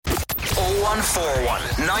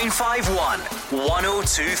0141 951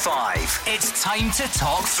 1025. It's time to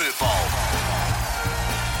talk football.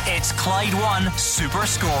 It's Clyde One Super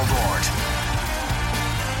Scoreboard.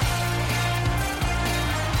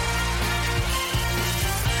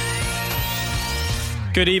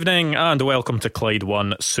 Good evening and welcome to Clyde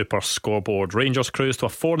One Super Scoreboard. Rangers cruised to a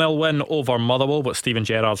 4-0 win over Motherwell, but Steven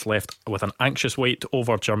Gerrard's left with an anxious wait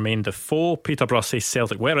over Jermaine Defoe. Peterborough say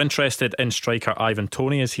Celtic were interested in striker Ivan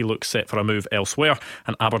Toney as he looks set for a move elsewhere,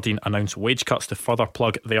 and Aberdeen announced wage cuts to further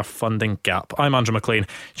plug their funding gap. I'm Andrew Maclean.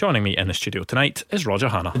 Joining me in the studio tonight is Roger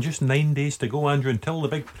Hannah. And just 9 days to go, Andrew, until the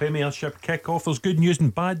big Premiership kick-off. There's good news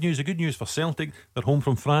and bad news. The good news for Celtic, they're home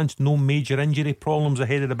from France, no major injury problems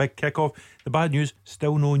ahead of the big kick-off. The bad news,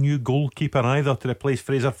 still no new goalkeeper either to replace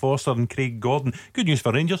Fraser Forster and Craig Gordon. Good news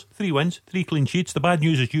for Rangers, 3 wins, 3 clean sheets. The bad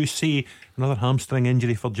news, as you say, another hamstring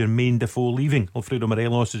injury for Jermaine Defoe leaving. Alfredo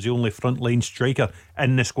Morelos is the only frontline striker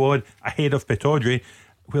in the squad ahead of Pittodrie.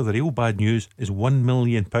 Where the real bad news is £1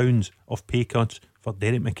 million of pay cuts for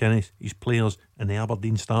Derek McInnes, his players and the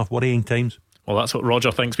Aberdeen staff. Worrying times. Well, that's what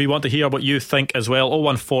Roger thinks. We want to hear what you think as well.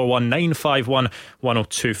 0141 951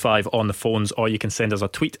 1025 on the phones, or you can send us a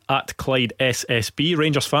tweet at Clyde SSB.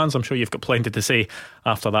 Rangers fans, I'm sure you've got plenty to say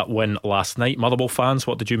after that win last night. Motherwell fans,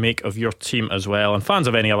 what did you make of your team as well? And fans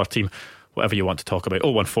of any other team, whatever you want to talk about.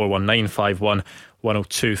 0141 951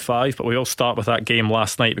 1025. But we all start with that game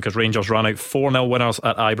last night because Rangers ran out 4-0 winners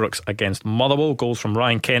at Ibrox against Motherwell. Goals from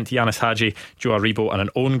Ryan Kent, Yanis Hadji, Joe Aribo and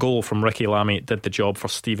an own goal from Ricky Lamy did the job for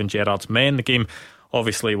Steven Gerrard's men. The game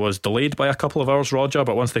obviously was delayed by a couple of hours, Roger,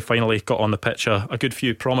 but once they finally got on the pitch, a good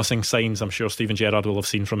few promising signs I'm sure Steven Gerrard will have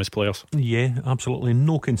seen from his players. Yeah, absolutely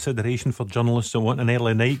no consideration for journalists who want an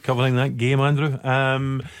early night covering that game, Andrew.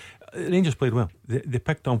 Rangers played well. They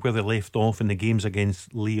picked on where they left off in the games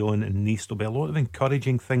against Lyon and Nice. There'll be a lot of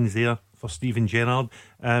encouraging things there for Steven Gerrard.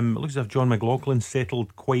 It looks as if John McLaughlin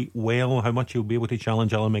settled quite well. How much he'll be able to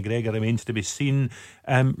challenge Alan McGregor remains to be seen.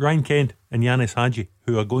 Ryan Kent and Yanis Hadji,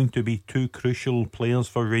 who are going to be 2 crucial players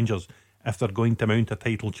for Rangers if they're going to mount a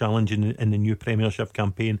title challenge in the new Premiership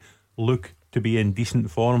campaign, look to be in decent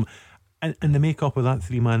form. And the make-up of that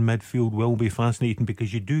 3-man midfield will be fascinating,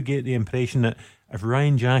 because you do get the impression that if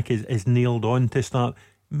Ryan Jack is nailed on to start,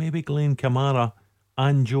 maybe Glenn Kamara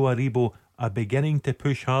and Joe Aribo are beginning to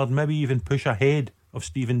push hard, maybe even push ahead of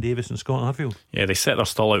Stephen Davis and Scott Arfield. Yeah, they set their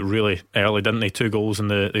stall out really early, didn't they? 2 goals in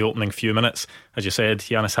the opening few minutes. As you said,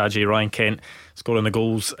 Yanis Hadji, Ryan Kent scoring the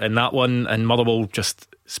goals in that one, and Motherwell just,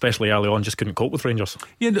 especially early on, just couldn't cope with Rangers.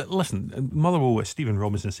 Yeah, listen, Motherwell, as Stephen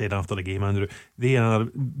Robinson said after the game, Andrew, they are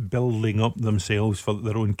building up themselves for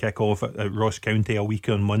their own kick-off at Ross County a week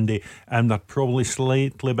on Monday, and they're probably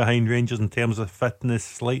slightly behind Rangers in terms of fitness,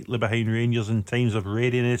 slightly behind Rangers in terms of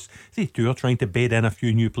readiness. They too are trying to bed in a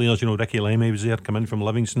few new players. You know, Ricky Lamy was there, come in from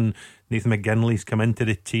Livingston. Nathan McGinley's come into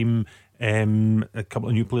the team. A couple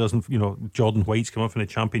of new players, and Jordan White's come up from the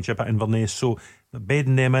Championship at Inverness, so they're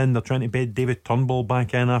bedding them in. They're trying to bed David Turnbull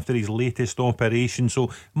back in after his latest operation.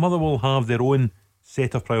 So Motherwell have their own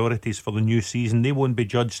set of priorities for the new season. They won't be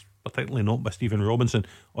judged, particularly not by Stephen Robinson,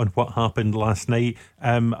 on what happened last night.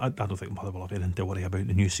 I don't think Motherwell have anything to worry about in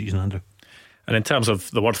the new season, Andrew. And in terms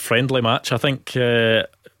of the word friendly match, I think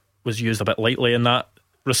was used a bit lightly in that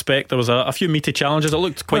respect. There was a few meaty challenges. It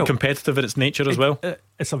looked quite competitive in its nature as well.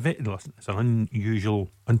 It's an unusual,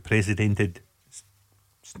 unprecedented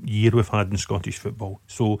year we've had in Scottish football,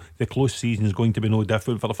 so the close season is going to be no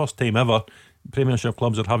different. For the first time ever, Premiership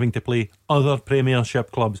clubs are having to play other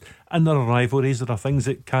Premiership clubs, and there are rivalries. There are things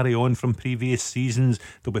that carry on from previous seasons.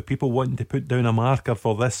 There'll be people wanting to put down a marker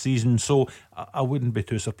for this season, so I wouldn't be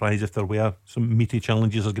too surprised if there were some meaty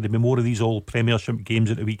challenges. There's going to be more of these all Premiership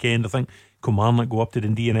games at the weekend. I think Kilmarnock go up to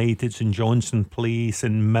Dundee United, St Johnstone play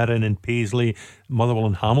St Mirren and Paisley, Motherwell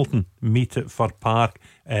and Hamilton meet at Fir Park.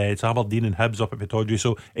 It's Aberdeen and Hibs up at Pittodrie,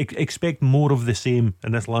 so expect more of the same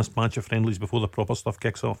in this last batch of friendlies before the proper stuff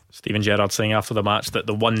kicks off. Steven Gerrard saying after the match that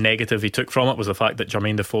the one negative he took from it was the fact that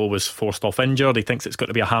Jermaine Defoe was forced off injured. He thinks it's got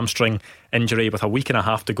to be a hamstring injury with a week and a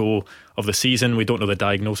half to go of the season. We don't know the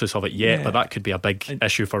diagnosis of it yet, but that could be a big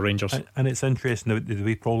issue for Rangers. And it's interesting the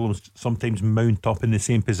way problems sometimes mount up in the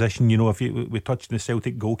same position. You know, if we touched the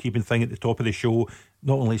Celtic goalkeeping thing at the top of the show,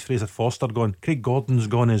 not only is Fraser Forster gone, Craig Gordon's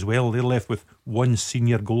gone as well. They're left with one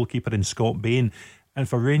senior goalkeeper in Scott Bain. And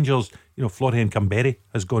for Rangers, Florian Camberry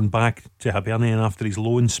has gone back to Hibernian after his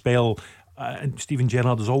loan spell. And Steven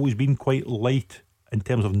Gerrard has always been quite light in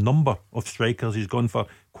terms of number of strikers. He's gone for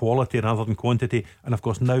quality rather than quantity. And of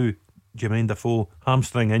course now Jermaine Defoe,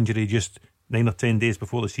 hamstring injury just 9 or 10 days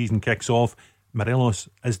before the season kicks off. Morelos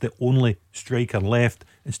is the only striker left,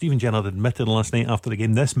 and Stephen Gerrard admitted last night after the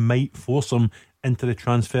game this might force him into the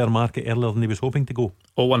transfer market earlier than he was hoping to go.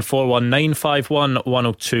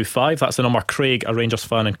 01419511025. That's the number Craig, a Rangers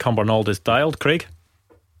fan in Cumbernauld, is dialed. Craig?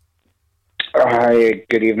 Hi,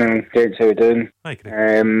 good evening, kids. How you doing? Hi,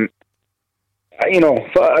 Craig.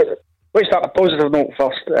 Let's start a positive note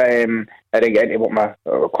first. I didn't get into what my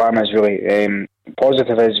requirement is really.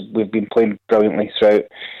 Positive is we've been playing brilliantly throughout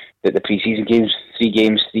the pre-season games. 3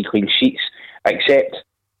 games, 3 clean sheets, except,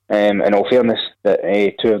 in all fairness, that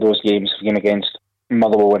 2 of those games have been against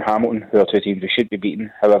Motherwell and Hamilton, who are 2 teams we should be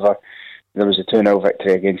beating. However, there was a 2-0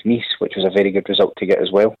 victory against Nice, which was a very good result to get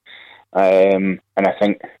as well. And I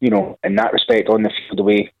think, in that respect, on the field, the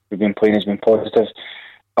way we've been playing has been positive.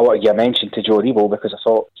 I want to give a mention to Joe Rebo because I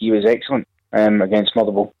thought he was excellent against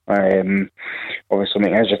Motherwell. Obviously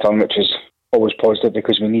making his return, which is always positive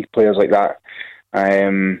because we need players like that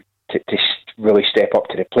to really step up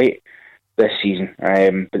to the plate this season.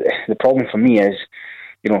 But the problem for me is,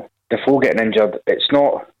 Defoe getting injured. It's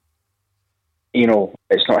not ideal,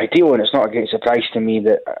 and it's not a great surprise to me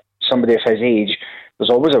that somebody of his age, there's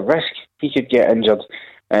always a risk he could get injured,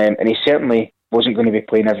 and he certainly wasn't going to be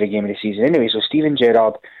playing every game of the season anyway. So Stephen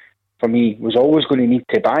Gerrard, for me, was always going to need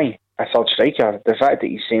to buy a third striker. The fact that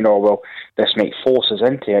he's saying, "Oh well, this might force us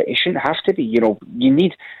into it," he shouldn't have to be. You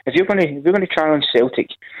need, if you're going to challenge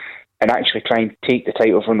Celtic and actually try and take the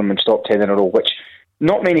title from them and stop 10 in a row, which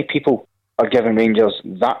not many people are giving Rangers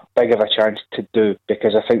that big of a chance to do,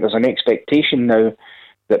 because I think there's an expectation now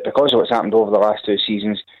that because of what's happened over the last 2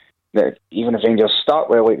 seasons, that even if Rangers start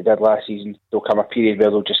well like they did last season, there'll come a period where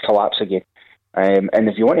they'll just collapse again. And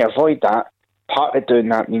if you want to avoid that, part of doing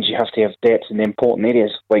that means you have to have depth in the important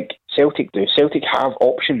areas like Celtic do. Celtic have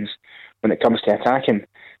options when it comes to attacking,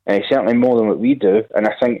 certainly more than what we do. And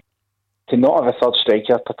I think to not have a third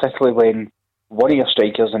striker, particularly when one of your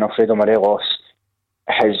strikers in Alfredo Morelos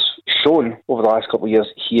has shown over the last couple of years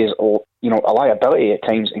he is a liability at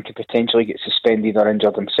times and could potentially get suspended or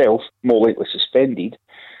injured himself, more likely suspended,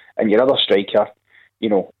 and your other striker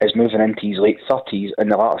is moving into his late 30s in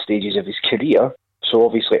the latter stages of his career, so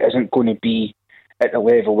obviously isn't going to be at the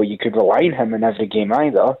level where you could rely on him in every game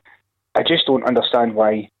either. I just don't understand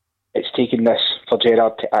why it's taken this for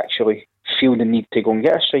Gerrard to actually feel the need to go and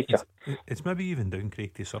get a striker. It's maybe even down,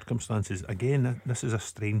 Craig, to circumstances. Again, this is a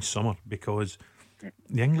strange summer because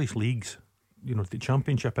the English leagues, the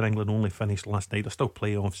Championship in England only finished last night. There's still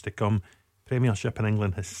playoffs to come. Premiership in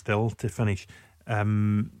England has still to finish.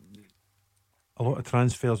 A lot of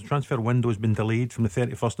transfer window has been delayed from the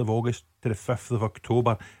 31st of August to the 5th of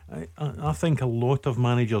October. I think a lot of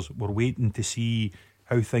managers were waiting to see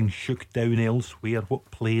how things shook down elsewhere, what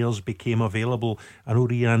players became available. I know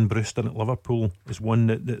Ryan Brewster at Liverpool is one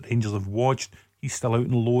that Rangers have watched. He's still out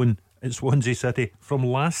on loan at Swansea City from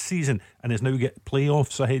last season and has now got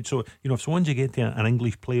playoffs ahead. So, if Swansea get to an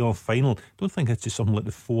English playoff final, don't think it's just something like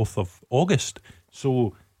the 4th of August.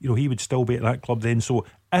 So, he would still be at that club then. So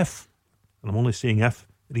if, and I'm only saying if,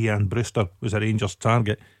 Ryan Brewster was a Rangers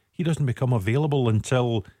target, he doesn't become available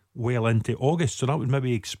until well into August. So that would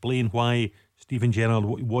maybe explain why Stephen Gerrard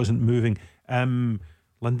wasn't moving.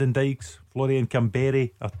 Lyndon Dykes, Florian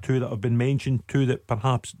Kamberi are 2 that have been mentioned, 2 that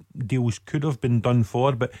perhaps deals could have been done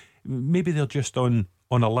for, but maybe they're just on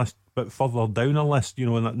a list, but further down a list,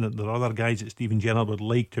 and there are other guys that Stephen Gerrard would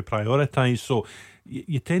like to prioritise. So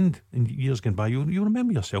you tend, in years gone by, you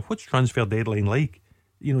remember yourself, what's transfer deadline like?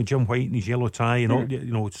 Jim White and his yellow tie and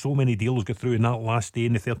all, so many deals go through in that last day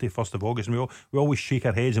in the 31st of August, and we always shake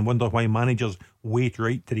our heads and wonder why managers wait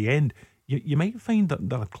right to the end. You might find that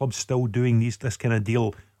there are clubs still doing this kind of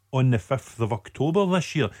deal on the 5th of October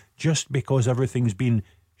this year, just because everything's been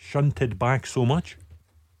shunted back so much.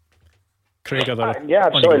 Craig, Sorry,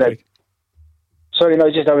 no,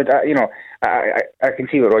 just I can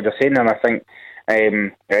see what Roger's saying, and I think I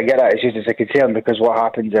get that. It's just as a concern because what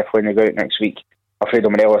happens if when they go out next week, Alfredo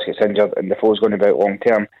Morelos gets injured and Defoe's going to be out long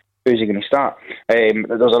term? Who's he going to start? There's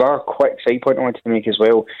another quick side point I wanted to make as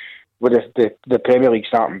well. With the Premier League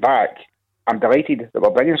starting back, I'm delighted that we're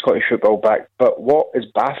bringing Scottish football back. But what is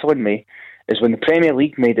baffling me is when the Premier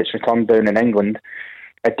League made its return down in England,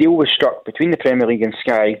 a deal was struck between the Premier League and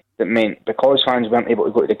Sky that meant because fans weren't able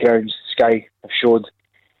to go to the grounds, Sky have showed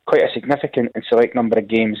quite a significant and select number of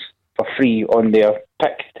games for free on their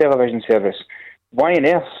PIC television service. Why on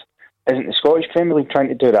earth isn't the Scottish Premier League trying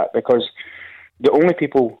to do that? Because the only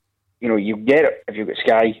people, you get it if you've got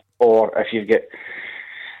Sky or if you've got,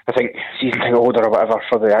 I think, season ticket holder or whatever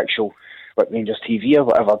for the actual Rangers TV or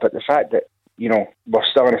whatever. But the fact that, we're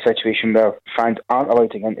still in a situation where fans aren't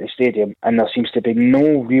allowed to get into the stadium and there seems to be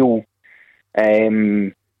no real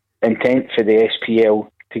intent for the SPL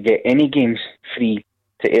to get any games free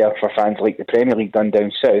to air for fans like the Premier League done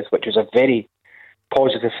down south, which was a very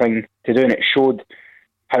positive thing to do, and it showed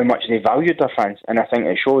how much they valued their fans. And I think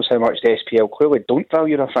it shows how much the SPL clearly don't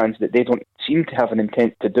value their fans, that they don't seem to have an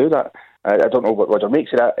intent to do that. I don't know what Roger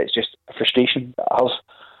makes of that. It's just a frustration that I have.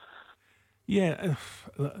 Yeah,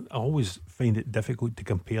 I always find it difficult to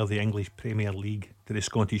compare the English Premier League to the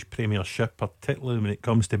Scottish Premiership, particularly when it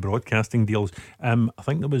comes to broadcasting deals. I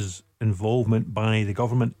think there was involvement by the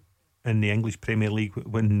government in the English Premier League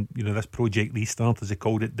when this project Restart, as they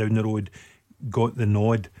called it, down the road, got the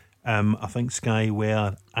nod. I think Sky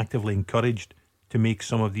were actively encouraged to make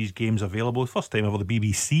some of these games available. First time ever the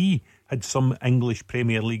BBC had some English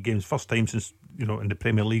Premier League games. First time since in the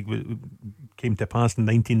Premier League came to pass in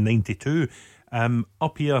 1992.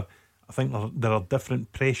 Up here, I think there are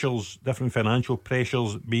different pressures, different financial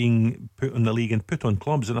pressures being put on the league and put on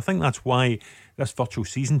clubs, and I think that's why this virtual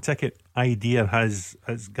season ticket idea has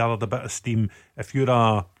gathered a bit of steam. If you're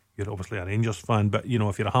obviously a Rangers fan, but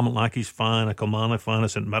if you're a Hamilton Accies fan, a Kilmarnock fan, a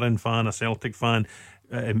St Mirren fan, a Celtic fan,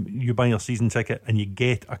 you buy your season ticket and you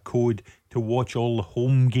get a code to watch all the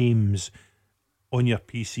home games on your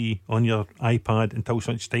PC, on your iPad, until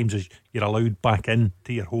such times as you're allowed back in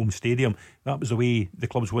to your home stadium. That was the way the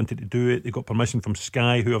clubs wanted to do it. They got permission from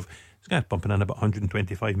Sky, who have pumping in about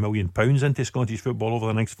 £125 million into Scottish football over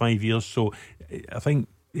the next 5 years. So I think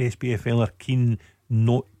the SPFL are keen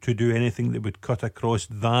not to do anything that would cut across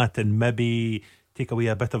that and maybe take away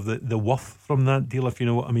a bit of the worth from that deal, if you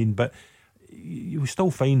know what I mean. But you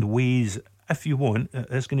still find ways, if you want.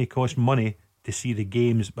 It's going to cost money to see the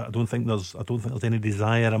games, but I don't think there's any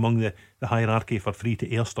desire among the hierarchy for free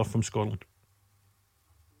to air stuff from Scotland.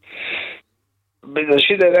 But there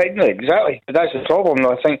should, exactly. But that's the problem.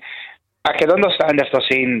 I think I could understand if they're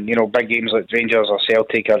saying big games like Rangers or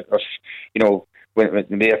Celtic or when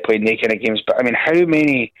they're playing their kind of games. But I mean, how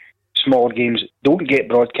many small games don't get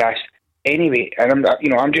broadcast anyway? And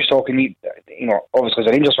I'm just talking. Obviously as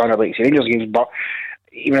a Rangers fan, I'd like to see Rangers games, but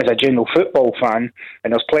even as a general football fan,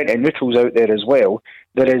 and there's plenty of neutrals out there as well,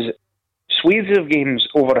 there is swathes of games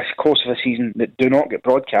over the course of a season that do not get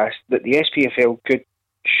broadcast that the SPFL could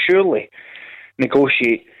surely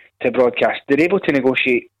negotiate to broadcast. They're able to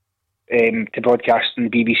negotiate to broadcast in the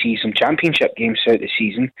BBC some championship games throughout the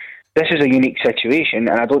season. This is a unique situation,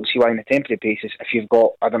 and I don't see why on a temporary basis, if you've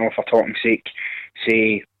got, I don't know, for talking sake,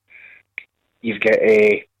 say you've got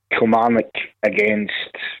a Kilmarnock against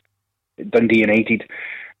Dundee United,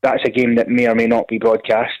 that's a game that may or may not be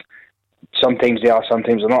broadcast. Sometimes they are,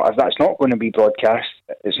 sometimes they're not. If that's not going to be broadcast,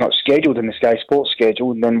 it's not scheduled in the Sky Sports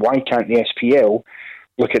schedule, then why can't the SPL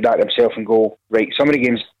look at that themselves and go, right, some of the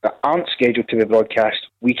games that aren't scheduled to be broadcast,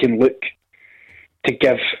 we can look to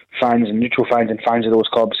give fans and neutral fans and fans of those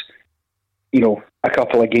clubs a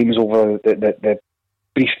couple of games over the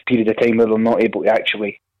brief period of time where they're not able to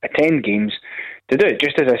actually attend games, to do it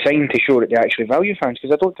just as a sign to show that they actually value fans,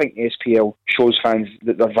 because I don't think the SPL shows fans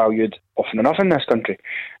that they're valued often enough in this country.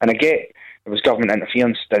 And I get there was government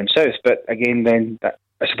interference down south, but again then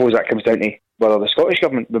I suppose that comes down to whether the Scottish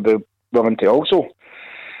government would be willing to also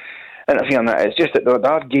interfere in that. It's just that there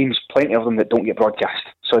are games, plenty of them, that don't get broadcast,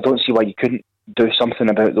 so I don't see why you couldn't do something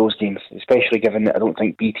about those games, especially given that I don't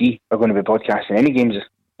think BT are going to be broadcasting any games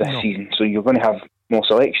this season, so you're going to have more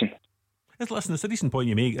selection. Listen, it's a decent point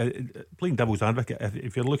you make. Playing devil's advocate,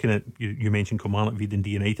 if you're looking at, you mentioned Kilmarnock v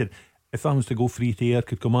Dundee United, if that was to go free to air,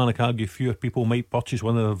 could Kilmarnock argue fewer people might purchase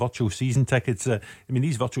one of their virtual season tickets?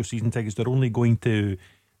 These virtual season tickets, they're only going to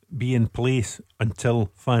be in place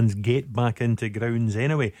until fans get back into grounds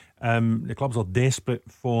anyway. The clubs are desperate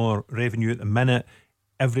for revenue at the minute.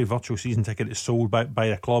 Every virtual season ticket that's sold by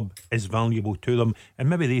a club is valuable to them, and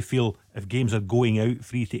maybe they feel if games are going out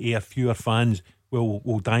free to air, fewer fans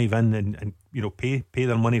will dive in and pay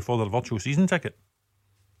their money for their virtual season ticket.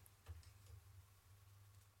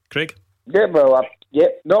 Craig? Yeah, well,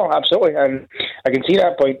 no, absolutely, and I can see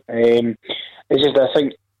that point. It's just, I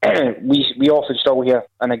think we often struggle here,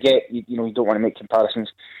 and I get you don't want to make comparisons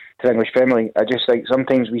to the English Premier League. I just think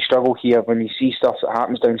sometimes we struggle here when we see stuff that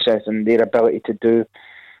happens down south and their ability to do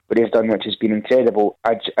what they've done, which has been incredible.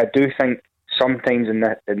 I do think sometimes in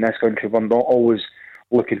this country we're not always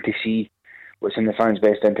looking to see what's in the fans'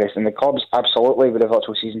 best interest. And the clubs, absolutely, with the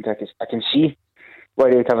virtual season tickets, I can see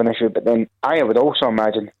why they would have an issue. But then I would also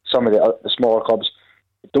imagine some of the smaller clubs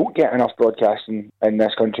who don't get enough broadcasting in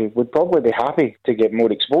this country would probably be happy to get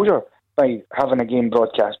more exposure by having a game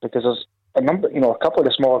broadcast, because there's a couple of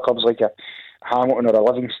the smaller clubs like a Hamilton or a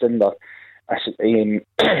Livingston or a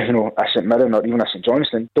St Mirren or even a St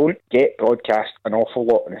Johnstone don't get broadcast an awful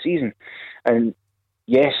lot in a season. And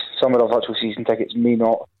yes, some of the virtual season tickets may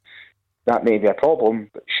not that may be a problem,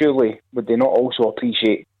 but surely would they not also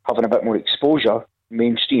appreciate having a bit more exposure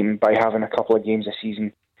mainstream by having a couple of games a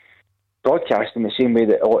season broadcast in the same way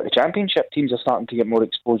that a lot of the Championship teams are starting to get more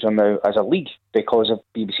exposure now as a league because of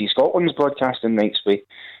BBC Scotland's broadcasting rights with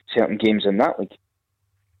certain games in that league?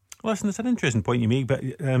 Listen, it's an interesting point you make, but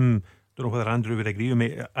don't know whether Andrew would agree with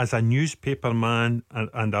me. As a newspaper man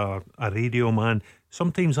and a radio man,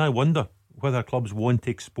 sometimes I wonder whether clubs want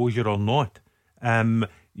exposure or not. I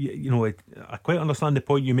quite understand the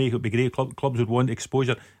point you make. It would be great clubs would want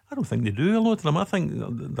exposure. I don't think they do, a lot of them. I think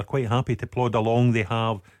they're quite happy to plod along. They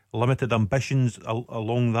have limited ambitions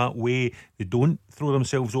along that way. They don't throw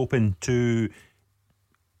themselves open to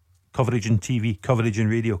coverage in TV, coverage in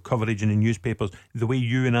radio, coverage in the newspapers the way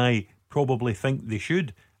you and I probably think they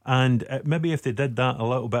should. And maybe if they did that a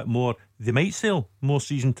little bit more, they might sell more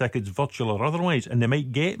season tickets, virtual or otherwise, and they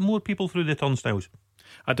might get more people through the turnstiles.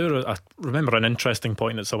 I remember an interesting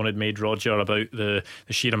point that someone had made, Roger, about the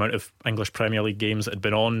sheer amount of English Premier League games that had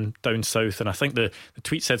been on down south, and I think the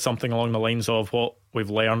tweet said something along the lines of, what we've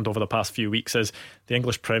learned over the past few weeks is the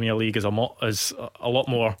English Premier League is a lot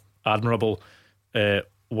more admirable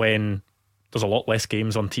when there's a lot less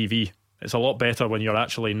games on TV. It's a lot better when you're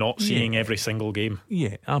actually not seeing every single game.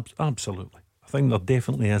 Yeah, absolutely. I think there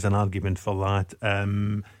definitely is an argument for that.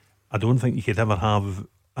 I don't think you could ever have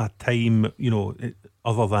a time,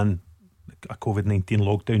 other than a COVID-19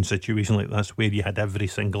 lockdown situation like this, where you had every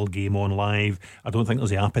single game on live. I don't think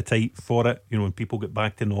there's the appetite for it. When people get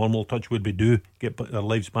back to normal, touch wood, we do get their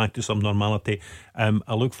lives back to some normality.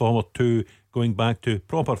 I look forward to going back to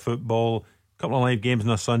proper football, a couple of live games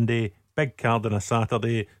on a Sunday, big card on a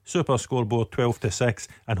Saturday, Super Scoreboard 12 to 6,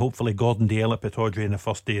 and hopefully Gordon Dalziel at Pittodrie in the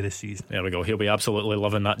first day of the season. There we go. He'll be absolutely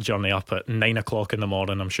loving that journey up at 9 o'clock in the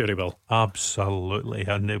morning. I'm sure he will. Absolutely.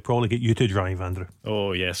 And he'll probably get you to drive, Andrew.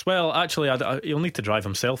 Oh yes. Well, actually, he'll need to drive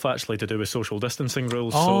himself actually to do with social distancing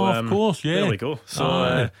rules. Of course, yeah. There we go.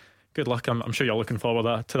 So good luck. I'm sure you're looking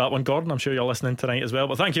forward to that one, Gordon. I'm sure you're listening tonight as well.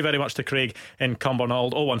 But thank you very much to Craig in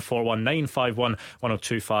Cumbernauld. 01419 951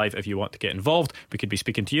 1025 if you want to get involved. We could be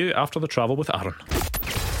speaking to you after the travel with Aaron.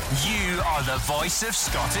 You are the voice of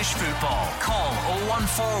Scottish football. Call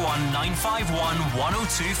 0141 951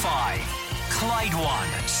 1025. Clyde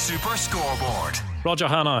 1 Super Scoreboard. Roger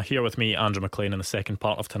Hannah here with me, Andrew Maclean, in the second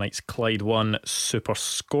part of tonight's Clyde 1 Super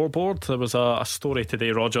Scoreboard. There was a story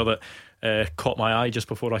today, Roger, that caught my eye just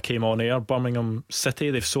before I came on air. Birmingham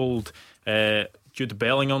City, they've sold Jude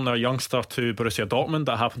Bellingham, their youngster, to Borussia Dortmund.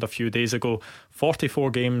 That happened a few days ago.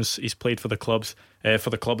 44 games he's played for the club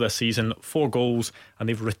this season, 4 goals, and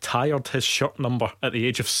they've retired his shirt number at the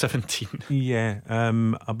age of 17. Yeah,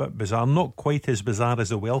 a bit bizarre. Not quite as bizarre as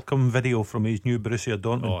the welcome video from his new Borussia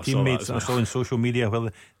Dortmund teammates I saw on social media,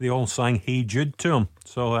 where they all sang "Hey Jude" to him.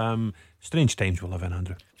 So strange times we live in,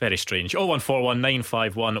 Andrew. Very strange. 0141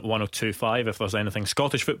 951 1025 if there's anything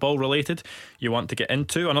Scottish football related you want to get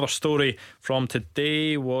into. Another story from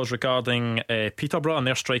today was regarding Peterborough and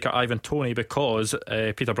their striker Ivan Toney, because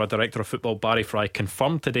Peterborough Director of Football Barry Fry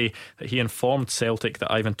confirmed today that he informed Celtic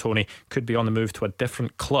that Ivan Toney could be on the move to a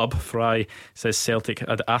different club. Fry says Celtic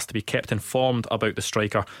had asked to be kept informed about the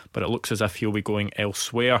striker, but it looks as if he'll be going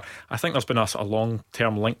elsewhere. I think there's been a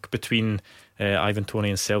long-term link between Ivan Toney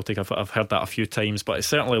and Celtic. I've heard that a few times, but it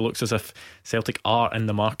certainly looks as if Celtic are in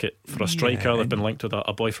the market for a striker. They've been linked with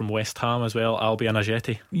a boy from West Ham as well, Albion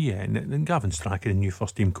Ajeti. Yeah, and Gavin Strachan, the new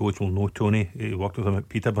first team coach, will know Toney. He worked with him at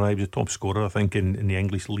Peterborough. He was a top scorer, I think, in the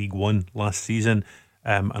English League One last season.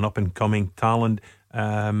 An up and coming talent.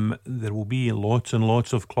 There will be lots and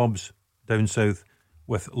lots of clubs down south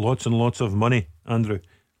with lots and lots of money, Andrew,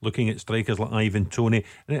 looking at strikers like Ivan Toney.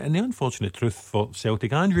 And the unfortunate truth for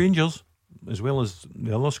Celtic and Rangers, as well as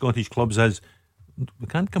the other Scottish clubs, is we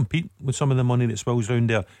can't compete with some of the money that swells around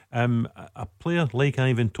there. A player like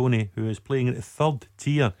Ivan Toney, who is playing at the third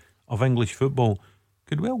tier of English football,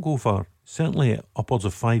 could well go for certainly upwards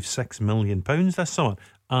of £5-6 million this summer.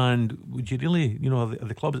 And would you really,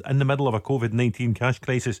 the club's in the middle of a COVID-19 cash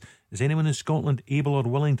crisis, is anyone in Scotland able or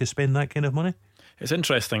willing to spend that kind of money? It's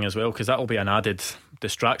interesting as well, because that'll be an added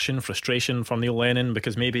distraction, frustration for Neil Lennon,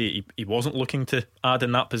 because maybe he wasn't looking to add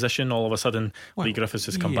in that position. All of a sudden, Lee Griffiths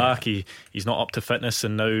has come back. He's not up to fitness,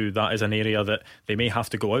 and now that is an area that they may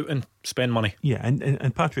have to go out and spend money. Yeah,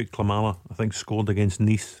 and Patrick Klimala, I think, scored against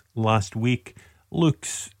Nice last week.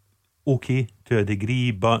 Looks okay to a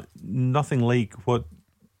degree, but nothing like what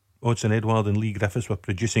Odsonne Edouard and Lee Griffiths were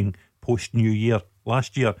producing post-New Year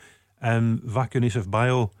last year. Vakunisov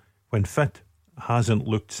Bio, when fit, hasn't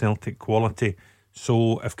looked Celtic quality.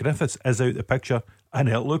 So if Griffiths is out the picture, and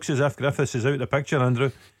it looks as if Griffiths is out the picture,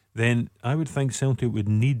 Andrew, then I would think Celtic would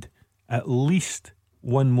need at least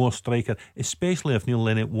one more striker, especially if Neil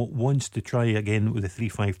Lennon wants to try again with the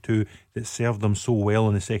 3-5-2 that served them so well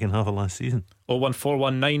in the second half of last season.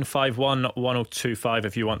 01419511025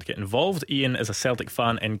 if you want to get involved. Ian is a Celtic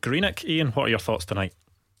fan in Greenock. Ian, what are your thoughts tonight?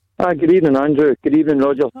 Good evening, Andrew. Good evening,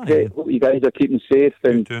 Roger. Hi. Hope you guys are keeping safe,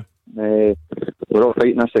 and we're all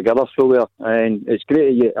fighting this together, so we are. And it's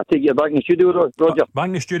great. I take you back in the studio, Roger. Back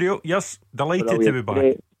in the studio, yes. Delighted to be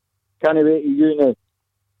back. Can't wait till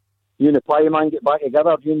you and the Pie Man get back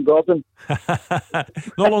together, you and Gordon.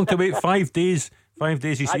 Not long to wait. 5 days. 5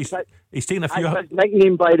 days. He's taking a few. That's his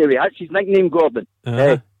nickname, by the way. That's his nickname, Gordon.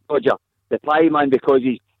 Roger, the Pie Man, because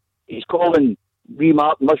he's calling wee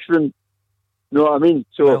Mark Mushroom. You know what I mean?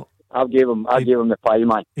 So I gave him the Pie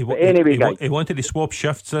Man. Anyway, guys, he wanted to swap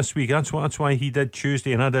shifts this week. That's why he did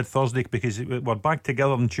Tuesday and I did Thursday, because we're back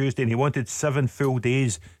together on Tuesday, and he wanted 7 full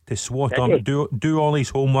days to swat on, do all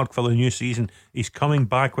his homework for the new season. He's coming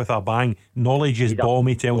back with a bang. Knowledge is bomb,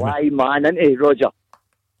 he tells me. Pie Man, isn't he, Roger?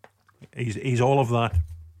 He's all of that.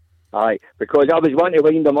 Aye, because I was wanting to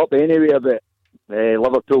wind him up anyway about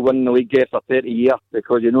Liverpool winning the league after 30 years,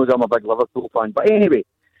 because he knows I'm a big Liverpool fan. But anyway,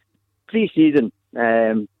 pre-season,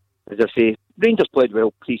 as I say, Rangers played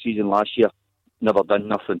well pre-season last year, never done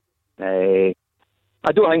nothing. I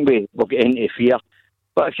don't think we'll get into fear.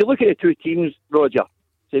 But if you look at the two teams, Roger,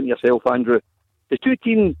 same yourself, Andrew, the two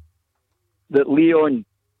teams that Leon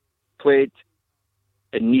played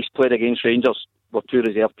and Nice played against Rangers were two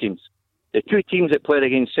reserve teams. The two teams that played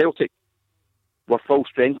against Celtic were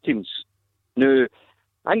full-strength teams. Now,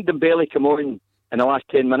 I think Dembele came on in the last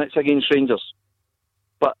 10 minutes against Rangers,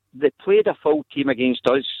 but they played a full team against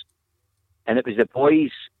us, and it was the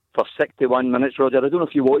boys for 61 minutes, Roger. I don't know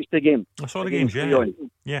if you watched the game. I saw the games,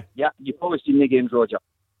 yeah. Yeah, you've always seen the games, Roger.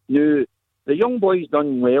 Now, the young boys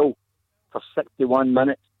done well for 61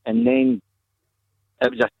 minutes, and then it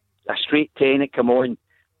was a straight 10 that come on.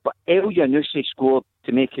 But El Yanusi scored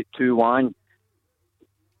to make it 2-1.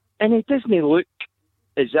 And it doesn't look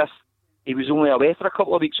as if he was only away for a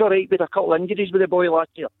couple of weeks. All right, we had a couple of injuries with the boy last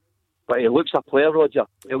year, but he looks a player, Roger,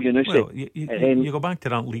 El Yanusi. Well, you go back to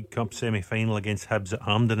that League Cup semi-final against Hibs at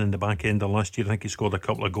Hampden in the back end of last year. I think he scored a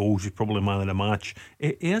couple of goals. He's probably man of the match.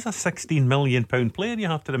 He is a £16 million player, you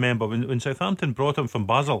have to remember. When Southampton brought him from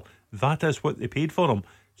Basel, that is what they paid for him.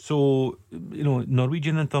 So,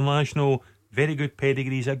 Norwegian international, very good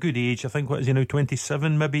pedigrees, a good age. I think, what is he now,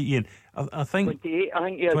 27 maybe, Ian? I think 28, I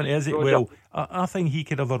think he is. 20, is it? Well, I think he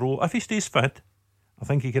could have a role. If he stays fit, I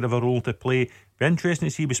think he could have a role to play. Be interesting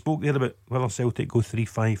to see. We spoke there about whether Celtic go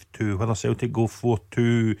 3-5-2, whether Celtic go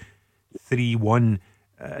 4-2-3-1.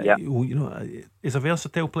 He's a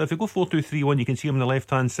versatile player. If they go 4-2-3-1, you can see him on the left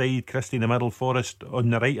hand side, Christie in the middle, Forrest on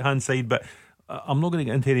the right hand side. But I'm not going to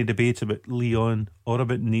get into any debates about Lyon or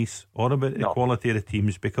about Nice or about the quality of the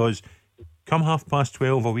teams, because come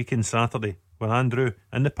 12:30 a week on Saturday, when Andrew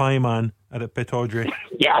and the Pie Man are at Pittodrie,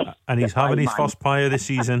 and he's having his first pie of the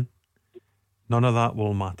season, none of that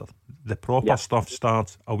will matter. The proper stuff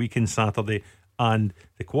starts a week on Saturday, and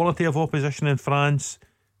the quality of opposition in France,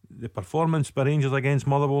 the performance by Rangers against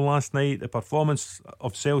Motherwell last night, the performance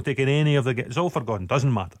of Celtic in any of the games, it's all forgotten.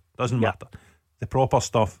 Doesn't matter. The proper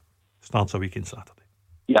stuff starts a week on Saturday.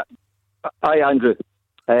 Yeah. Hi, Andrew.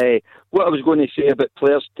 What I was going to say about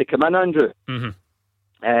players to come in, Andrew,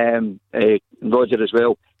 Roger as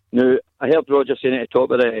well. Now, I heard Roger saying at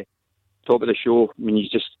the top of the show when you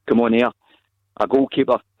just come on here, a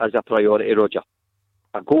goalkeeper is a priority, Roger.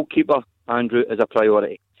 A goalkeeper, Andrew, is a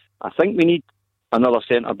priority. I think we need another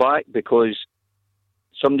centre back, because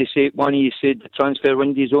one of you said the transfer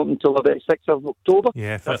window is open until about 6th of October.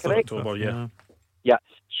 Yeah, 5th of October, yeah. Yeah,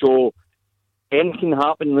 so anything can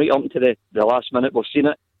happen right up to the last minute. We've seen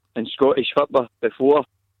it in Scottish football before.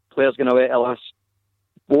 Players going away at the last.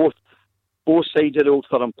 Both sides of the Old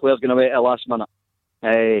Firm, players going away at the last minute.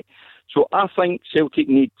 So I think Celtic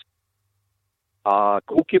need a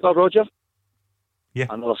goalkeeper, Roger. Yeah.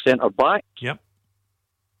 Another centre back. Yep.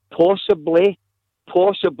 Possibly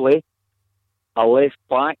a left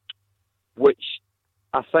back, which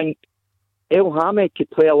I think El Hamid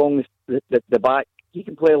could play along the back. He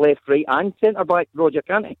can play left, right and centre back, Roger,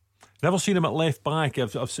 can't he? Never seen him at left back. I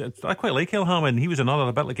quite like El Hamid. He was another,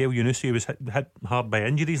 a bit like El Yanusi, who was hit hard by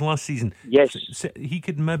injuries last season. Yes. So he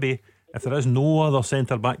could maybe, if there is no other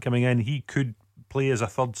centre back coming in, he could play as a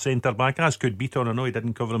third centre back, as could Beaton. I know he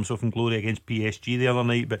didn't cover himself in glory against PSG the other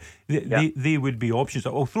night, but they would be options.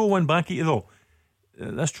 I'll throw one back at you though.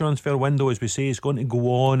 This transfer window, as we say, is going to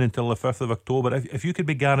go on until the 5th of October. If you could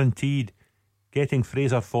be guaranteed getting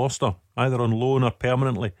Fraser Forster, either on loan or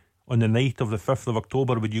permanently, on the night of the 5th of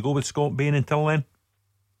October, would you go with Scott Bain until then?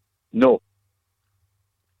 No.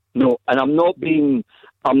 No, and I'm not being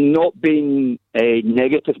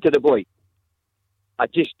negative to the boy. I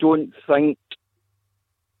just don't think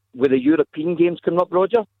with the European games coming up,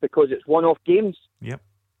 Roger, because it's one-off games. Yep.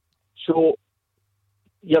 So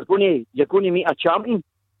you're going to meet a champion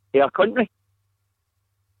in our country.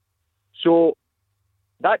 So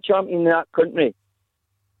that champion in that country,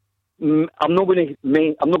 I'm not going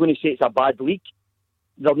to say it's a bad league.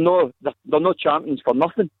 They're no champions for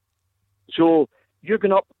nothing. So you're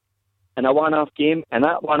going up in a one-half game, and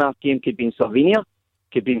that one-half game could be in Slovenia,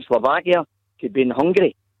 could be in Slovakia, could be in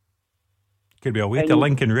Hungary. Could be away to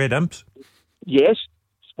Lincoln Red Imps. Yes,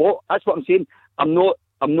 sport. That's what I'm saying. I'm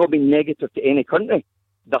not being negative to any country.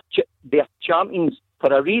 They're champions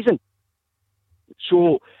for a reason.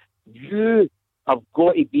 So you have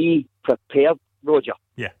got to be prepared, Roger.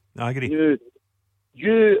 Yeah, I agree.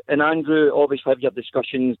 You and Andrew obviously have your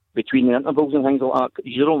discussions between the intervals and things like that.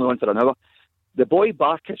 You're only on for an hour. The boy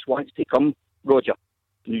Barkas wants to come, Roger.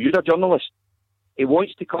 You're a journalist. He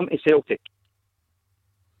wants to come to Celtic.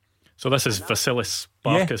 So this is Vasilis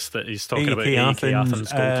Barkas that he's talking about, AEK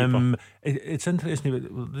Athens goalkeeper. It's interesting, we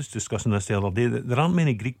were just discussing this the other day, that there aren't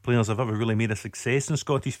many Greek players that have ever really made a success in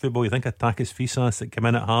Scottish football. You think of Takis Fisas that came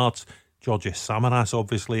in at Hearts, Georgios Samaras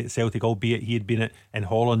obviously at Celtic, albeit he had been in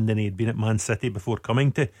Holland and he had been at Man City before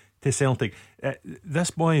coming to Celtic. This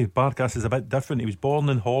boy Barkas is a bit different. He was born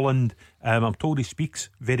in Holland. I'm told he speaks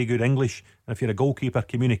very good English. If you're a goalkeeper,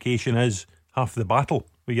 communication is half the battle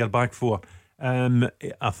with your back four.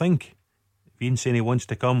 I think if Ian's saying he wants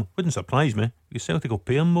to come, wouldn't surprise me, because Celtic will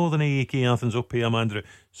pay him more than AEK Athens will pay him, Andrew.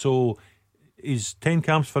 So he's 10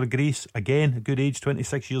 caps for Greece, again, a good age,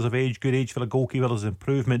 26 years of age, good age for a goalkeeper. There's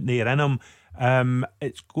improvement there in him.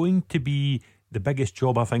 It's going to be the biggest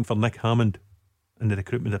job, I think, for Nick Hammond in the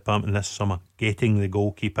recruitment department this summer, getting the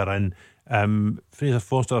goalkeeper in. Fraser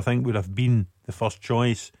Forster, I think, would have been the first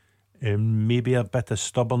choice. Maybe a bit of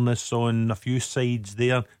stubbornness on a few sides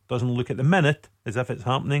there. Doesn't look at the minute as if it's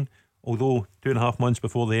happening, although 2.5 months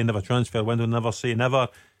before the end of a transfer window, never say never.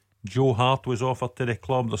 Joe Hart was offered to the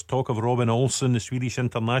club. There's talk of Robin Olsen, the Swedish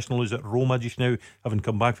international, who's at Roma just now, having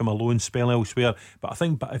come back from a loan spell elsewhere. But I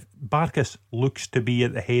think Barkas looks to be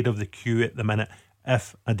at the head of the queue at the minute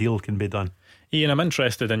if a deal can be done. Ian, I'm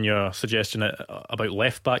interested in your suggestion about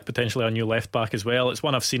left back, potentially a new left back as well. It's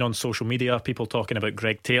one I've seen on social media, people talking about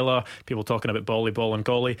Greg Taylor, people talking about Ball and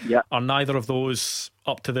Golly. Yeah. Are neither of those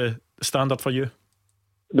up to the standard for you?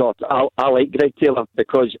 No, I like Greg Taylor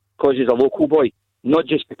because he's a local boy, not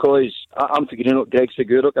just because I'm figuring out Greg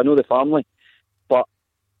Siguruk. I know the family, but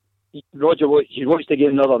Roger, he wants to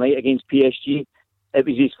get another night against PSG. It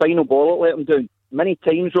was his final ball that let him down. Many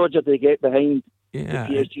times, Roger, they get behind the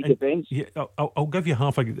PSG defence. Yeah, I'll give you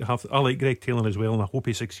half. I like Greg Taylor as well, and I hope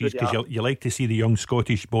he succeeds, because you like to see the young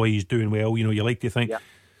Scottish boys doing well. You know, you like to think,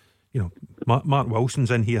 Mark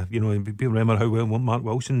Wilson's in here. You know, people remember how well Mark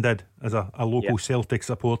Wilson did as a local Celtic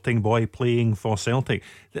supporting boy playing for Celtic.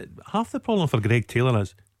 Half the problem for Greg Taylor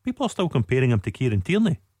is people are still comparing him to Kieran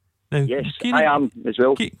Tierney. Now, yes, I am as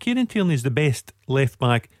well. Kieran Tierney is the best left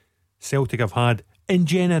back Celtic have had in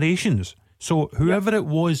generations. So whoever it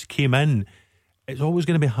was came in, it's always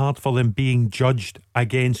going to be hard for them being judged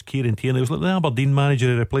against Kieran Tierney. It was like the Aberdeen manager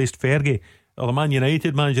who replaced Fergie, or the Man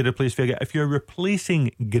United manager who replaced Fergie. If you're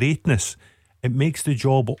replacing greatness, it makes the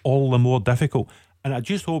job all the more difficult. And I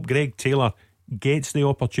just hope Greg Taylor gets the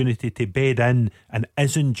opportunity to bed in and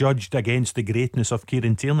isn't judged against the greatness of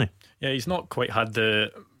Kieran Tierney. Yeah, he's not quite had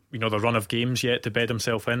the run of games yet to bed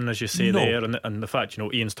himself in, as you say there, and the fact,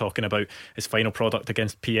 Ian's talking about his final product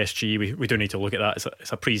against PSG, we do need to look at that.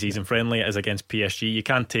 It's a pre-season friendly, it is against PSG. You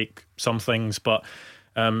can take some things, but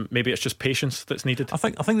maybe it's just patience that's needed. I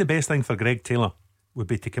think the best thing for Greg Taylor would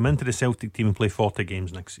be to come into the Celtic team and play 40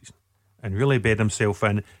 games next season and really bed himself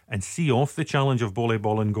in and see off the challenge of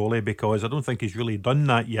Ball and Golly, because I don't think he's really done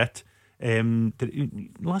that yet.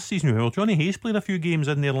 Last season, Johnny Hayes played a few games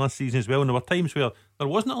in there last season as well, and there were times where there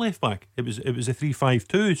wasn't a left back. It was a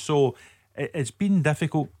 3-5-2. So it's been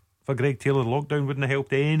difficult for Greg Taylor. Lockdown wouldn't have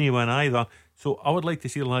helped anyone either. So I would like to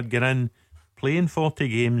see the lad get in, playing 40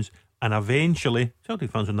 games, and eventually,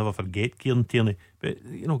 Celtic fans will never forget Kieran Tierney, but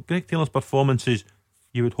Greg Taylor's performances,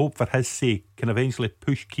 you would hope for his sake, can eventually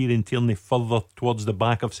push Kieran Tierney further towards the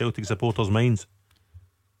back of Celtic supporters' minds.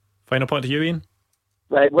 Final point to you, Ian.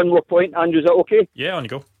 Right, one more point, Andrew, is that okay? Yeah, on you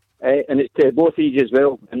go. And it's to both of you as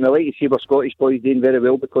well. And we like to see our Scottish boys doing very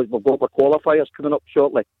well, because we've got our qualifiers coming up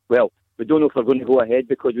shortly. Well, we don't know if they're going to go ahead,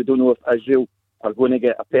 because we don't know if Israel are going to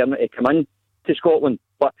get a permit to come in to Scotland.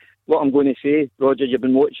 But what I'm going to say, Roger, you've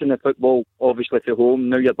been watching the football obviously from home.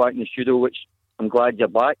 Now you're back in the studio, which I'm glad you're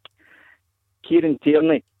back. Kieran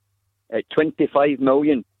Tierney at 25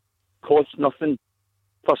 million costs nothing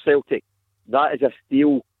for Celtic. That is a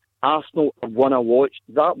steal. Arsenal are one I watched.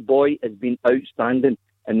 That boy has been outstanding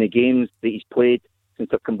in the games that he's played since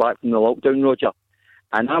I've come back from the lockdown, Roger.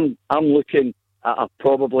 And I'm looking at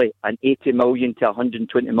probably an 80 million to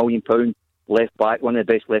 120 million pound left back, one of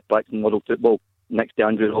the best left backs in world football, next to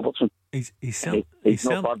Andrew Robertson. He's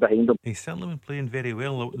not far behind him. He's certainly been playing very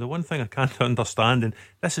well. The one thing I can't understand, and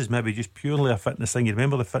this is maybe just purely a fitness thing, you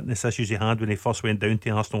remember the fitness issues he had when he first went down to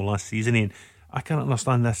Arsenal last season, and I can't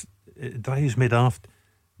understand this. It drives me daft,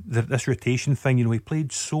 this rotation thing. He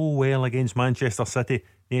played so well against Manchester City,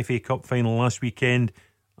 the FA Cup final last weekend.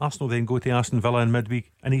 Arsenal then go to Aston Villa in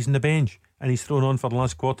midweek and he's on the bench and he's thrown on for the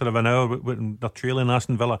last quarter of an hour when they're trailing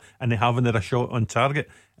Aston Villa and they haven't had a shot on target.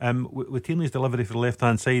 With Tierney's delivery for the left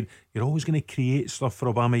hand side, you're always going to create stuff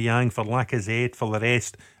for Aubameyang, for Lacazette, for the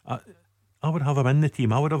rest. I would have him in the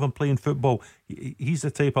team. I would have him playing football. He's the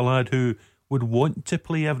type of lad who would want to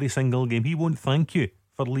play every single game. He won't thank you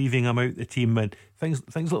for leaving him out the team, and things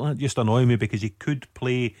like that just annoy me, because he could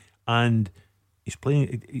play, and he's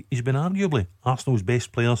been arguably Arsenal's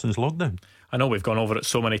best player since lockdown. I know we've gone over it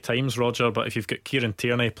so many times, Roger, but if you've got Kieran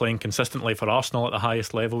Tierney playing consistently for Arsenal at the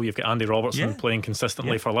highest level, you've got Andy Robertson playing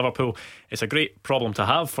consistently for Liverpool, it's a great problem to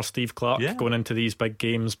have for Steve Clarke going into these big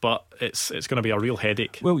games, but it's going to be a real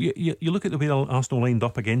headache. Well, you look at the way Arsenal lined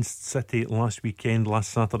up against City last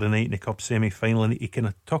Saturday night in the Cup semi-final, and he kind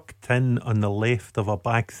of tucked in on the left of a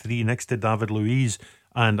back three next to David Luiz,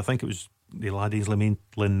 and I think it was the lad Ainsley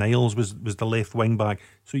Maitland-Niles was the left wing back,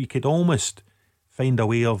 so you could almost find a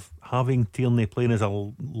way of having Tierney playing as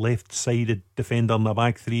a left-sided defender in the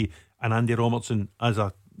back three and Andy Robertson as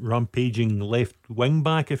a rampaging left wing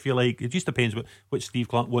back, if you like. It just depends what Steve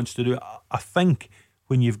Clarke wants to do. I think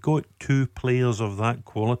when you've got two players of that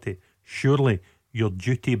quality, surely you're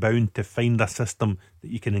duty bound to find a system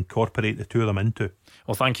that you can incorporate the two of them into.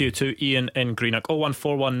 Well, thank you to Ian in Greenock.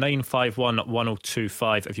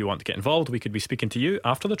 01419511025. If you want to get involved, we could be speaking to you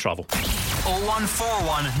after the travel.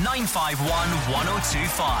 0141 951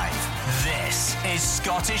 1025. This is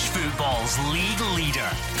Scottish football's league leader,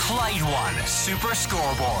 Clyde One Super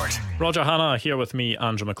Scoreboard. Roger Hannah here with me,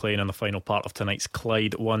 Andrew Maclean, in the final part of tonight's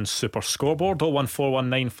Clyde One Super Scoreboard.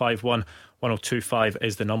 01419511025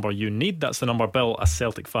 is the number you need. That's the number Bill, a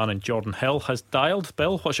Celtic fan in Jordan Hill, has dialed.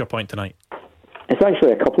 Bill, what's your point tonight? It's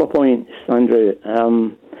actually a couple of points, Andrew.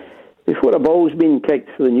 Before a ball's been kicked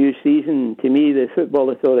for the new season, to me the football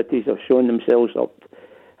authorities have set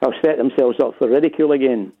themselves up for ridicule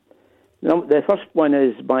again. The first one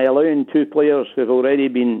is by allowing two players who've already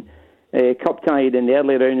been cup tied in the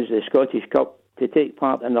early rounds of the Scottish Cup to take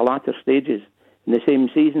part in the latter stages in the same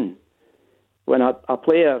season, when a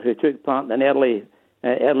player who took part in earlier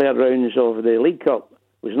rounds of the League Cup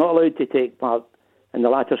was not allowed to take part in the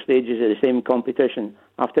latter stages of the same competition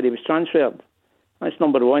after he was transferred. That's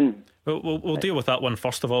number one. We'll deal with that one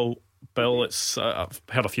first of all, Bill. I've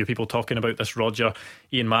heard a few people talking about this, Roger.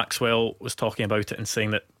 Ian Maxwell was talking about it and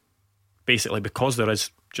saying that basically because there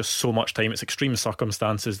is just so much time, it's extreme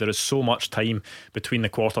circumstances, there is so much time between the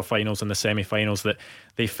quarterfinals and the semi-finals that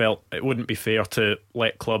they felt it wouldn't be fair to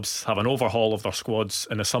let clubs have an overhaul of their squads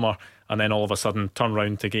in the summer and then all of a sudden turn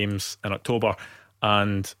round to games in October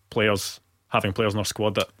and having players in their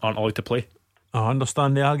squad that aren't allowed to play. I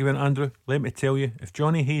understand the argument, Andrew. Let me tell you, if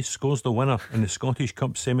Johnny Hayes scores the winner in the Scottish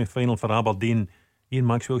Cup semi-final for Aberdeen, Ian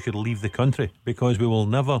Maxwell should leave the country, because we will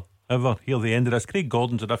never ever hear the end of this. Craig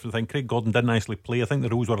Gordon's a different thing. Craig Gordon didn't actually play. I think the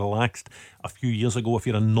rules were relaxed a few years ago. If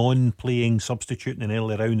you're a non-playing substitute in an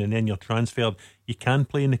early round and then you're transferred, you can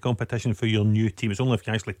play in the competition for your new team. It's only if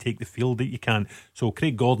you actually take the field that you can. So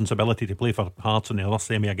Craig Gordon's ability to play for Hearts in the other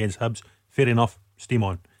semi against Hibs, fair enough, steam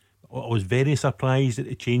on. I was very surprised at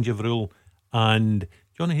the change of rule. And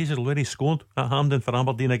Johnny Hayes has already scored at Hampden for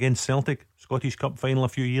Aberdeen against Celtic, Scottish Cup final a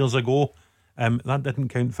few years ago. That didn't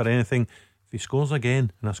count for anything. If he scores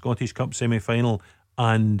again in a Scottish Cup semi-final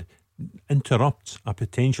and interrupts a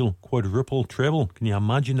potential quadruple treble, can you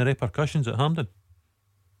imagine the repercussions at Hampden?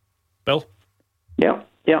 Bill? Yeah.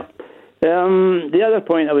 The other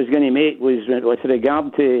point I was going to make was with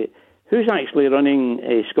regard to who's actually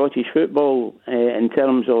running Scottish football in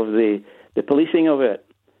terms of the policing of it.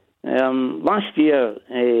 Last year,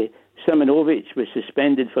 Simonovic was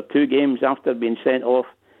suspended for 2 games after being sent off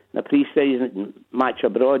in a pre-season match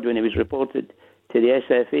abroad when he was reported to the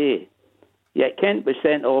SFA. Yet Kent was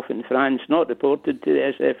sent off in France, not reported to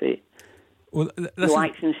the SFA. Well, no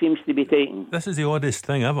action seems to be taken. This is the oddest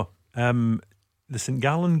thing ever. The St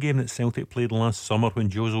Gallen game that Celtic played last summer when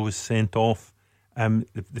Jozo was sent off,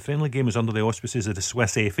 the friendly game was under the auspices of the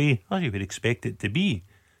Swiss FA, as you would expect it to be.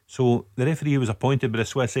 So the referee was appointed by the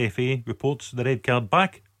Swiss FA, reports the red card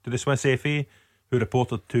back to the Swiss FA, who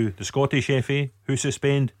reported to the Scottish FA, who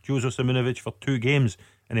suspend Joseph Simunovic for 2 games,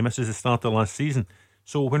 and he misses the start of last season.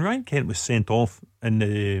 So when Ryan Kent was sent off in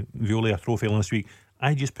the Veolia Trophy last week,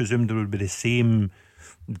 I just presumed there would be the same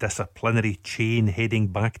disciplinary chain heading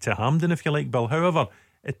back to Hampden, if you like, Bill. However,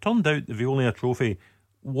 it turned out the Veolia Trophy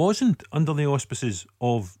wasn't under the auspices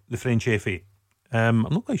of the French FA. I'm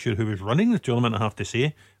not quite sure who was running the tournament, I have to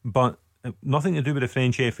say, but nothing to do with the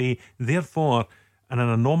French FA. Therefore, in an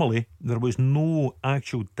anomaly, there was no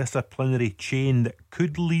actual disciplinary chain that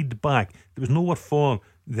could lead back. There was nowhere for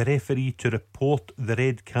the referee to report the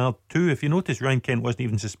red card to. If you notice, Ryan Kent wasn't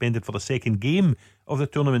even suspended for the second game of the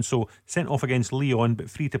tournament, so sent off against Lyon, but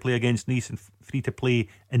free to play against Nice and free to play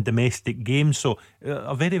in domestic games. So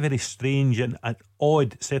a very, very strange and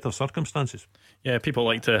odd set of circumstances. Yeah, people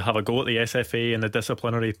like to have a go at the SFA and the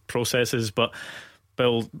disciplinary processes, but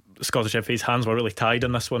Bill, Scottish FA's hands were really tied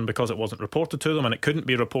in this one because it wasn't reported to them, and it couldn't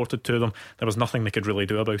be reported to them. There was nothing they could really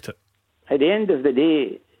do about it. At the end of the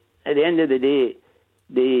day,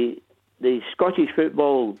 the Scottish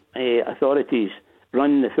football authorities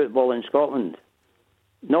run the football in Scotland,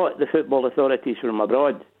 not the football authorities from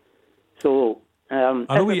abroad. So I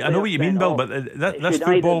know what you mean, Bill, but this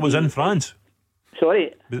football was in France.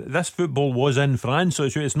 Sorry? This football was in France, so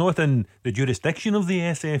it's not in the jurisdiction of the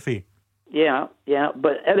SFA. Yeah,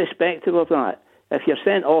 but irrespective of that, if you're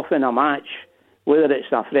sent off in a match, whether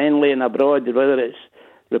it's a friendly and abroad, whether it's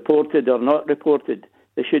reported or not reported,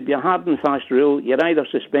 there should be a hard and fast rule. You're either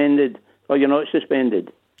suspended or you're not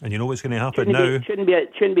suspended. And you know what's going to happen now?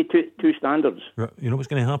 Shouldn't be two standards. You know what's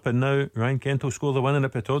going to happen now? Ryan Kent will score the winner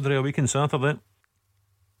at Pittodrie a week on Saturday.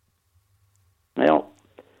 Well,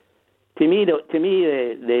 to me,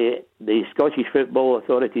 the Scottish football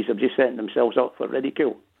authorities have just set themselves up for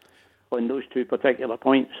ridicule on those 2 particular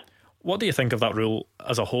points. What do you think of that rule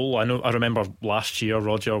as a whole? I remember last year,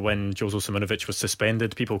 Roger, when Joseph Simunovic was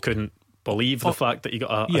suspended, people couldn't believe the fact that he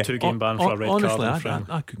got a 2-game ban for a red honestly, card.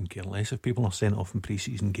 I couldn't care less if people are sent off in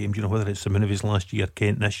pre-season games, whether it's Simunovic last year,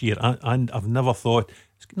 Kent this year. I've never thought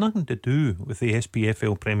it's got nothing to do with the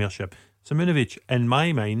SPFL Premiership. Simunovic, in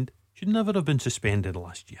my mind, should never have been suspended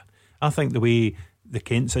last year. I think the way the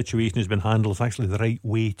Kent situation has been handled is actually the right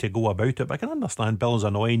way to go about it. But I can understand Bill's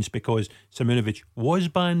annoyance because Simunovic was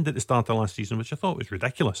banned at the start of last season, which I thought was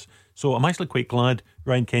ridiculous. So I'm actually quite glad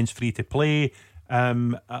Ryan Kent's free to play.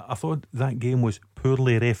 I thought that game was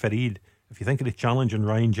poorly refereed. If you think of the challenge on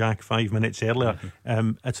Ryan Jack 5 minutes earlier,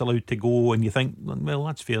 it's allowed to go, and you think, well,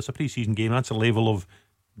 that's fair. It's a pre-season game. That's a level of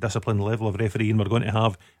discipline, level of refereeing we're going to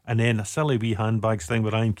have. And then a silly wee handbags thing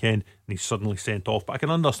with Ryan Kent, and he's suddenly sent off. But I can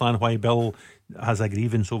understand why Bill has a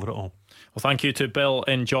grievance over it all. Well, thank you to Bill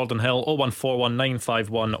in Jordan Hill.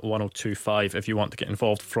 01419511025 if you want to get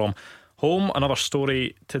involved from home. Another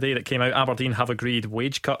story today that came out: Aberdeen have agreed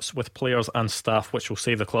wage cuts with players and staff, which will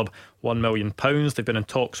save the club £1 million. They've been in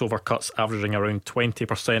talks over cuts averaging around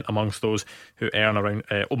 20% amongst those who earn around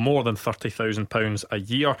more than £30,000 a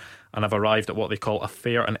year, and have arrived at what they call a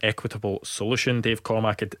fair and equitable solution. Dave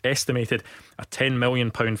Cormack had estimated a £10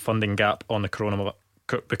 million funding gap on the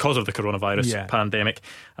because of the coronavirus pandemic,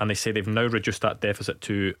 and they say they've now reduced that deficit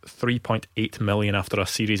to £3.8 million after a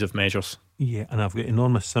series of measures. Yeah, and I've got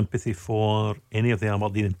enormous sympathy for any of the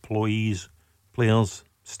Aberdeen employees, players,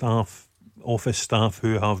 staff, office staff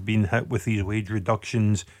who have been hit with these wage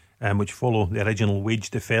reductions, which follow the original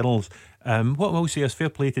wage deferrals. What I will say is fair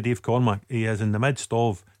play to Dave Cormack. He is in the midst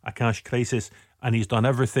of a cash crisis, and he's done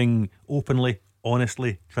everything openly,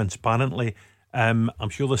 honestly, transparently. I'm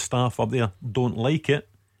sure the staff up there don't like it,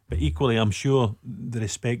 but equally I'm sure they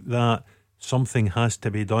respect that something has to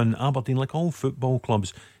be done. Aberdeen, like all football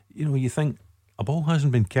clubs, you think a ball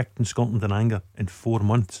hasn't been kicked in Scotland in anger in 4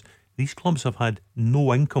 months. These clubs have had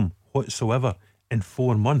no income whatsoever in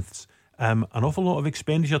 4 months. An awful lot of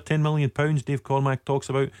expenditure, £10 million Dave Cormack talks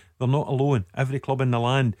about. They're not alone. Every club in the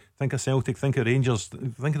land, think of Celtic, think of Rangers,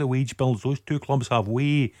 think of the wage bills. Those 2 clubs have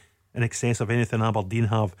way in excess of anything Aberdeen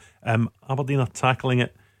have. Aberdeen are tackling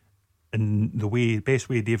it in the best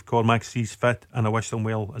way Dave Cormack sees fit, and I wish them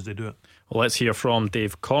well as they do it. Well, let's hear from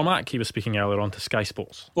Dave Cormack. He was speaking earlier on to Sky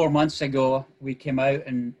Sports. 4 months ago, we came out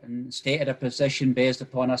and stated a position based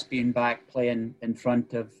upon us being back playing in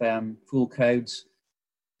front of full crowds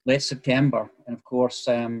late September. And of course,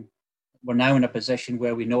 we're now in a position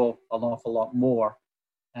where we know an awful lot more.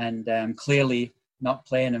 And clearly not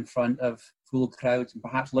playing in front of full crowds and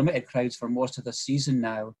perhaps limited crowds for most of the season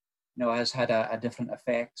now, has had a different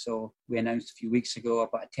effect. So we announced a few weeks ago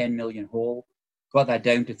about a 10 million hole. Got that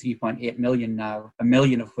down to 3.8 million now, $1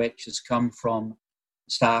 million of which has come from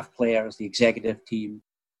staff, players, the executive team,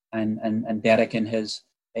 and Derek and his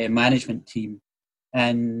management team.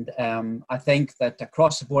 And I think that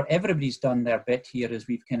across the board, everybody's done their bit here, as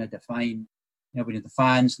we've kind of defined. We need the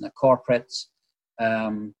fans and the corporates,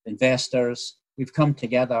 investors. We've come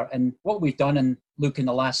together, and what we've done in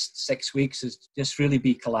the last 6 weeks is just really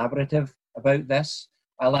be collaborative about this.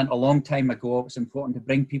 I learned a long time ago it was important to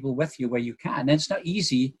bring people with you where you can. And it's not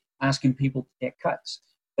easy asking people to take cuts.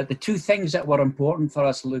 But the two things that were important for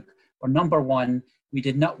us, Luke, were number one, we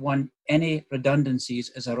did not want any redundancies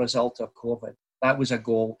as a result of COVID. That was a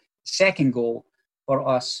goal. Second goal for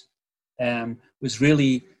us was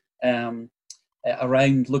really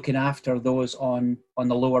around looking after those on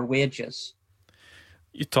the lower wages.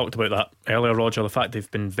 You talked about that earlier, Roger, the fact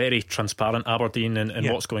they've been very transparent, Aberdeen,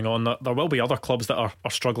 and what's going on. There will be other clubs that are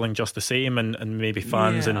struggling just the same, and maybe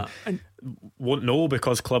fans and won't know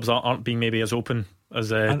because clubs aren't being maybe as open as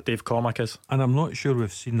Dave Cormack is. And I'm not sure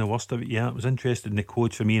we've seen the worst of it yet. I was interested in the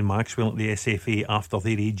quote from Ian Maxwell at the SFA after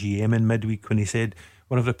their AGM in midweek when he said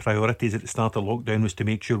one of the priorities at the start of lockdown was to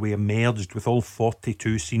make sure we emerged with all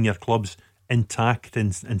 42 senior clubs intact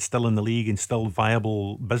and still in the league and still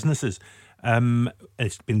viable businesses.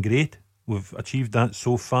 It's been great. We've achieved that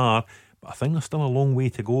so far, but I think there's still a long way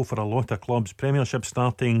to go for a lot of clubs. Premiership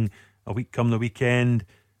starting a week come the weekend,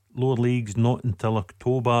 lower leagues not until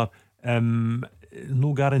October.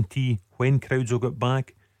 No guarantee when crowds will get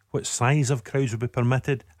back, what size of crowds will be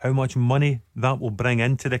permitted, how much money that will bring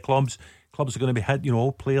into the clubs. Clubs are going to be hit,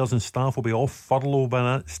 all players and staff will be off furlough by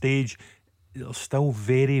that stage. It's still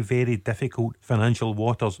very, very difficult financial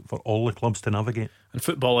waters for all the clubs to navigate. And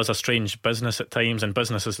football is a strange business at times, and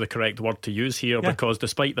business is the correct word to use here, because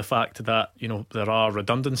despite the fact that there are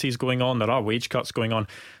redundancies going on, there are wage cuts going on,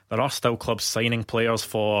 there are still clubs signing players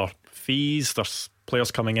for fees. There's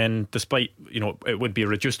players coming in despite it would be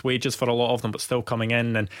reduced wages for a lot of them, but still coming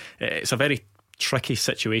in, and it's a very tricky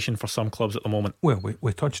situation for some clubs at the moment. Well,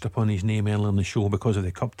 we touched upon his name earlier in the show because of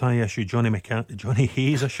the cup tie issue. Johnny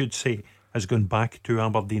Hayes, I should say, has gone back to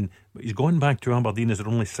Aberdeen, but he's gone back to Aberdeen as their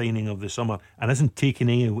only signing of the summer and isn't taking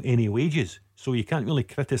any wages, so you can't really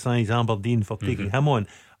criticise Aberdeen for taking him on.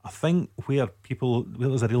 I think where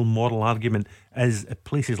there's a real moral argument is at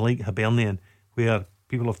places like Hibernian, where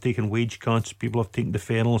people have taken wage cuts, people have taken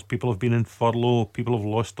deferrals, people have been in furlough, people have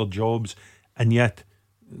lost their jobs, and yet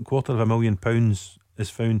 £250,000 is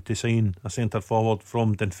found to sign a centre forward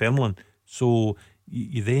from Dunfermline. So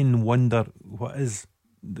you then wonder, what is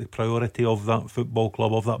the priority of that football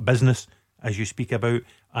club, of that business as you speak about,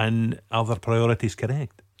 and are their priorities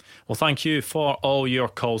correct? Well, thank you for all your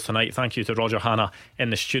calls tonight. Thank you to Roger Hannah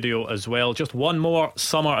in the studio as well. Just one more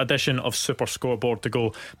summer edition of Super Scoreboard to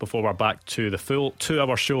go before we're back to the full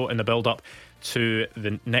 2-hour show in the build-up to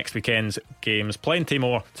the next weekend's games. Plenty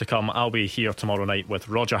more to come. I'll be here tomorrow night with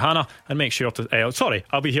Roger Hannah, and make sure to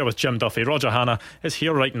I'll be here with Jim Duffy. Roger Hannah is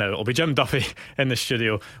here right now. It'll be Jim Duffy in the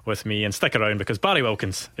studio with me, and stick around because Barry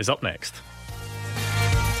Wilkins is up next.